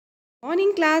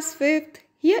Morning class 5th.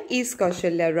 Here is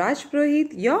Kaushalya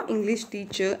Rajpurohit, your English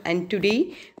teacher, and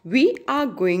today we are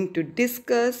going to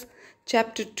discuss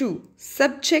chapter 2,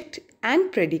 Subject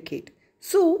and Predicate.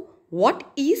 So, what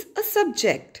is a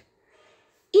subject?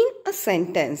 In a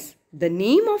sentence, the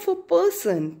name of a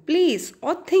person, place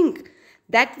or thing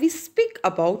that we speak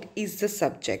about is the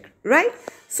subject, right?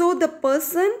 So, the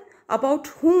person about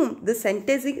whom the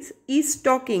sentence is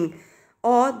talking,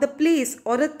 or the place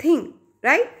or a thing,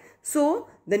 right? So,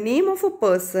 the name of a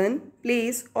person,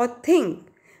 place or thing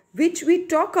which we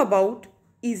talk about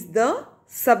is the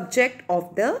subject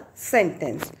of the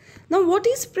sentence. Now, what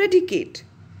is predicate?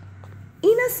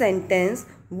 In a sentence,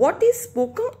 what is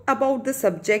spoken about the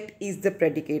subject is the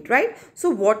predicate, right? So,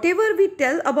 whatever we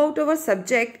tell about our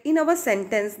subject in our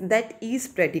sentence, that is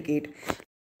predicate.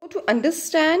 To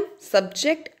understand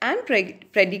subject and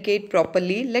predicate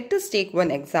properly, let us take one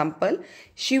example.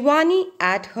 Shivani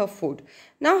ate her food.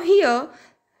 Now here,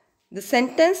 the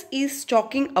sentence is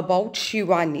talking about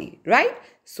Shivani, right?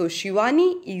 So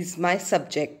Shivani is my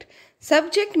subject.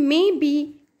 Subject may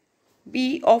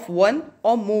be of one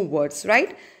or more words,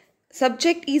 right?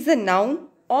 Subject is a noun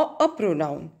or a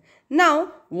pronoun.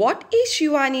 Now, what is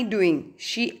Shivani doing?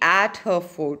 She ate her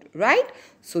food, right?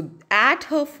 So, ate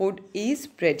her food is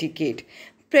predicate.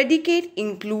 Predicate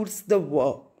includes the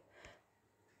verb.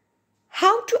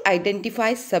 How to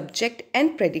identify subject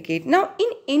and predicate? Now, in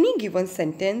any given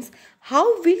sentence,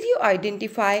 how will you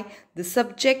identify the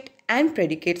subject and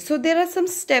predicate? So, there are some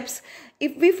steps.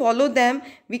 If we follow them,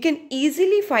 we can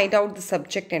easily find out the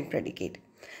subject and predicate.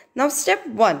 Now, step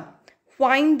 1.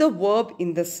 Find the verb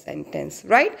in the sentence,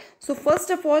 right? So,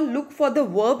 first of all, look for the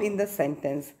verb in the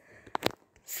sentence.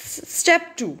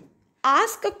 Step 2.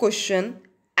 Ask a question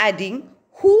adding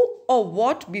who or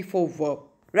what before verb,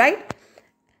 right?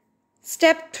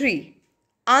 Step 3.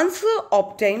 Answer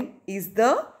obtained is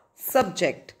the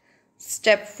subject.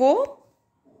 Step 4.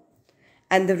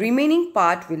 And the remaining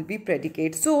part will be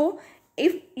predicate. So,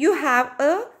 if you have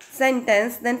a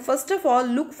sentence, then first of all,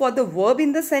 look for the verb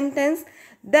in the sentence.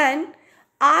 Then,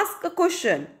 ask a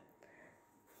question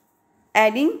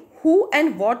adding who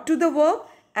and what to the verb,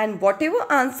 and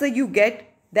whatever answer you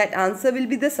get, that answer will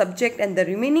be the subject and the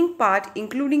remaining part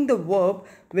including the verb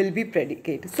will be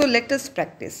predicate. So let us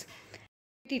practice.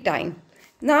 Time.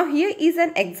 Now here is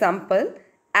an example.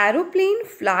 Aeroplane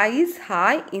flies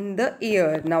high in the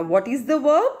air. Now what is the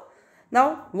verb?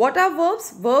 Now what are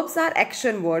verbs? Verbs are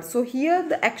action words. So here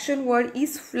the action word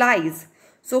is flies.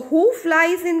 So who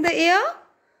flies in the air?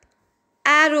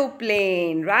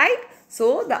 Aeroplane, right?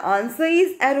 So the answer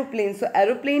is aeroplane. So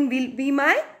aeroplane will be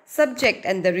my subject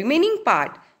and the remaining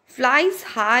part, flies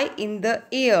high in the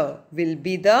air, will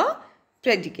be the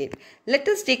predicate. Let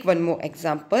us take one more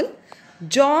example.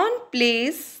 John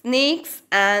plays snakes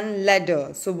and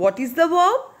ladder. So what is the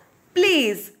verb?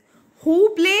 Plays.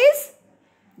 Who plays?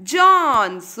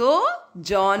 John. So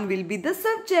John will be the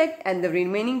subject and the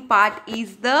remaining part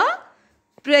is the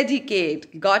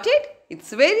predicate. Got it?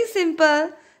 It's very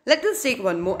simple. Let us take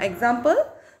one more example.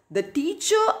 The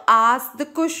teacher asked the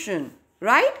question,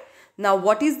 right? Now,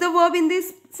 what is the verb in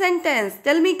this sentence?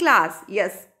 Tell me, class.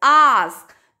 Yes,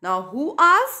 ask. Now, who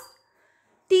asked?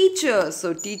 Teacher.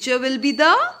 So, teacher will be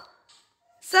the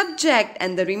subject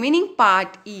and the remaining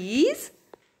part is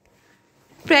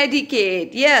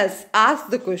predicate. Yes, ask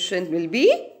the question will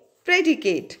be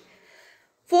predicate.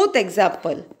 Fourth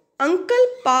example. Uncle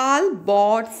Pal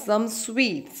bought some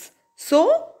sweets.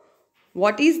 So,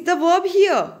 what is the verb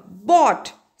here?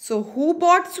 Bought. So, who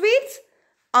bought sweets?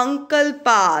 Uncle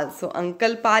Pal. So,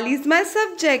 Uncle Pal is my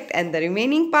subject and the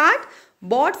remaining part,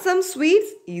 bought some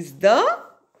sweets, is the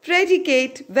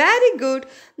predicate. Very good.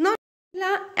 Now,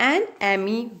 Angela and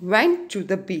Amy went to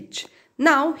the beach.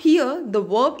 Now, here the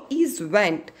verb is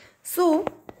went. So,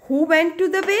 who went to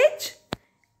the beach?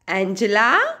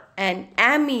 Angela and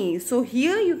Amy. So,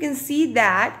 here you can see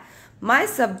that my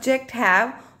subject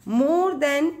have more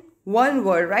than one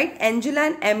word, right? Angela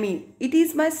and Amy. It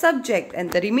is my subject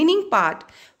and the remaining part,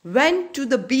 went to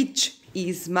the beach,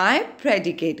 is my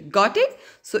predicate. Got it?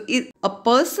 So, a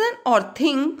person or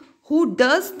thing who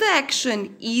does the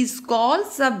action is called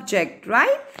subject,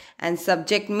 right? And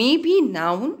subject may be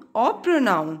noun or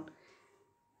pronoun.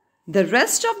 The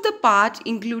rest of the part,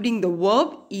 including the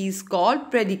verb, is called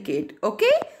predicate.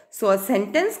 Okay? So, a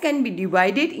sentence can be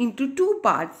divided into two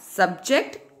parts,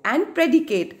 subject and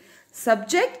predicate.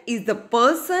 Subject is the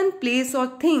person, place or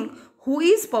thing who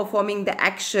is performing the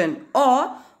action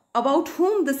or about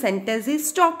whom the sentence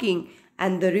is talking,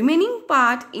 and the remaining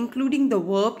part including the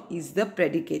verb is the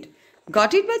predicate.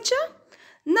 Got it, bacha?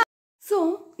 Now,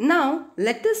 So now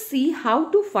let us see how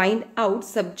to find out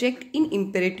subject in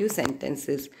imperative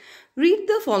sentences. Read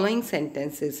the following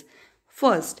sentences.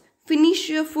 First, finish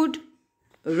your food,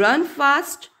 run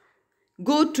fast,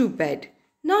 go to bed.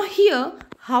 Now here,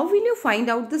 how will you find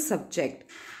out the subject?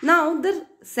 Now the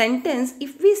sentence,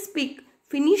 if we speak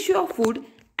finish your food,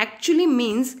 actually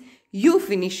means you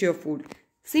finish your food.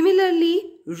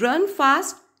 Similarly, run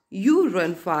fast, you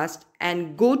run fast,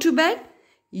 and go to bed,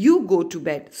 you go to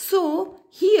bed. So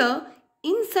here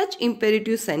in such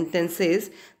imperative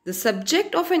sentences, the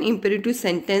subject of an imperative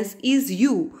sentence is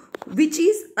you, which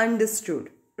is understood,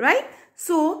 right?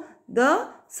 So the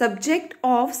subject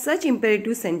of such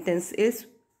imperative sentence is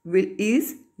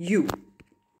you.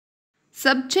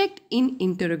 Subject in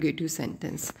interrogative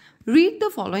sentence. Read the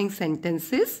following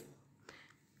sentences.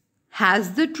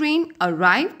 Has the train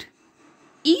arrived?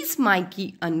 Is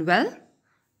Mikey unwell?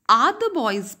 Are the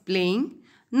boys playing?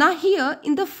 Now here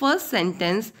in the first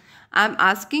sentence, I am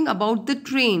asking about the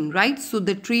train, right? So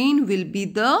the train will be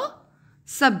the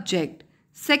subject.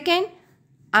 Second,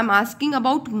 I am asking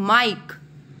about Mike.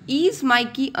 Is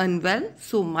Mikey unwell?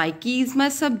 So Mikey is my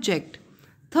subject.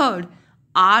 Third,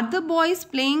 are the boys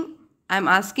playing? I am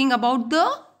asking about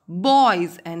the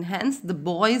boys, and hence the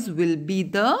boys will be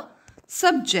the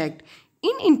subject.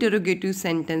 In interrogative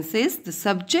sentences, the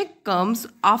subject comes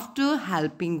after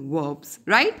helping verbs,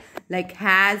 right? Like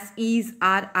has, is,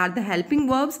 are the helping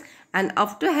verbs, and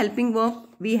after helping verb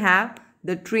we have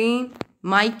the train,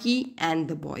 Mikey and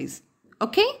the boys.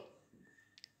 Okay?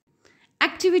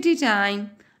 Activity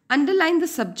time. Underline the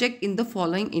subject in the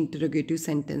following interrogative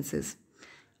sentences.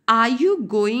 Are you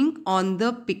going on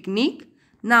the picnic?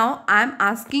 Now I am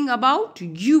asking about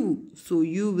you. So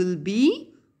you will be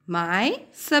my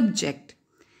subject.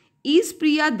 Is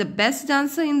Priya the best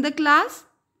dancer in the class?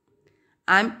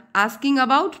 I am asking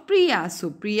about Priya. So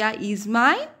Priya is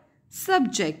my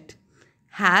subject.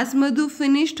 Has Madhu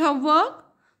finished her work?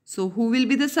 So who will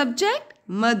be the subject?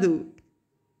 Madhu.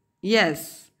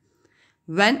 Yes.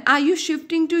 When are you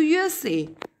shifting to USA?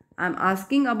 I am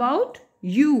asking about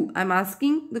you. I am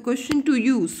asking the question to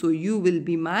you. So you will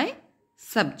be my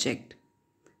subject.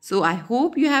 So I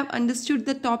hope you have understood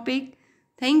the topic.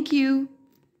 Thank you.